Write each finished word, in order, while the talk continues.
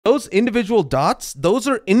Those individual dots, those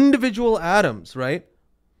are individual atoms, right?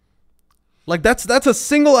 Like that's a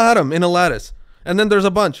single atom in a lattice, and then there's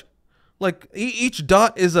a bunch. Like each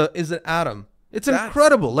dot is an atom. It's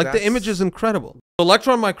incredible. Like the image is incredible.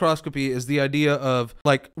 Electron microscopy is the idea of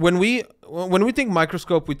like when we think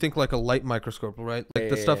microscope, we think like a light microscope, right? Like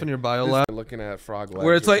the stuff in your bio lab. Looking at frog legs.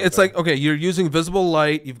 Where it's like okay, you're using visible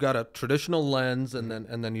light. You've got a traditional lens, and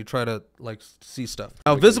then you try to like see stuff.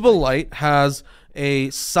 Now, visible light has a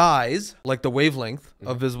size, like the wavelength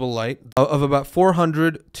of visible light, of about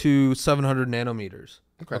 400 to 700 nanometers.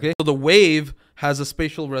 Okay. So the wave has a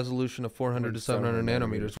spatial resolution of 400 to 700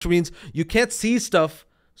 nanometers, which means you can't see stuff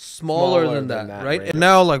smaller than that, right? And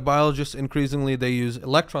now, like biologists, increasingly they use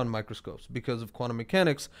electron microscopes because of quantum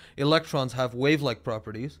mechanics. Electrons have wave-like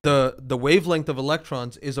properties. The wavelength of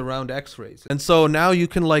electrons is around X-rays, and so now you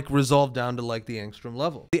can like resolve down to like the angstrom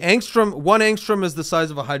level. The angstrom, 1 angstrom is the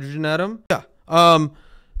size of a hydrogen atom. Yeah.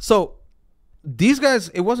 So these guys,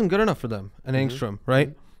 it wasn't good enough for them, an angstrom,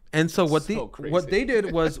 right? And so what they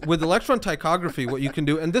did was with electron tyography, what you can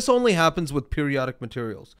do, and this only happens with periodic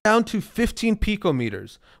materials, down to 15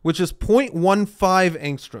 picometers, which is 0.15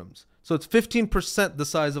 angstroms. So it's 15% the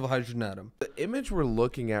size of a hydrogen atom. The image we're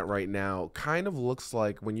looking at right now kind of looks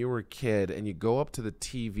like when you were a kid and you go up to the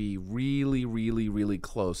TV really, really, really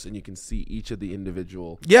close and you can see each of the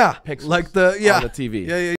individual pixels like on the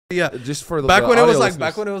TV. Yeah. Just for the back when it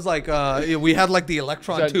was like we had like the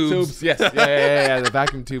electron tubes. Yes. Yeah. The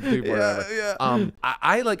vacuum tube or whatever.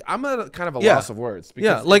 I'm at a kind of a loss of words.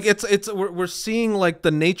 Because like we're seeing like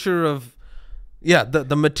the nature of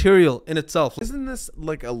the material in itself. Isn't this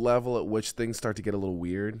like a level at which things start to get a little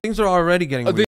weird? Things are already getting weird.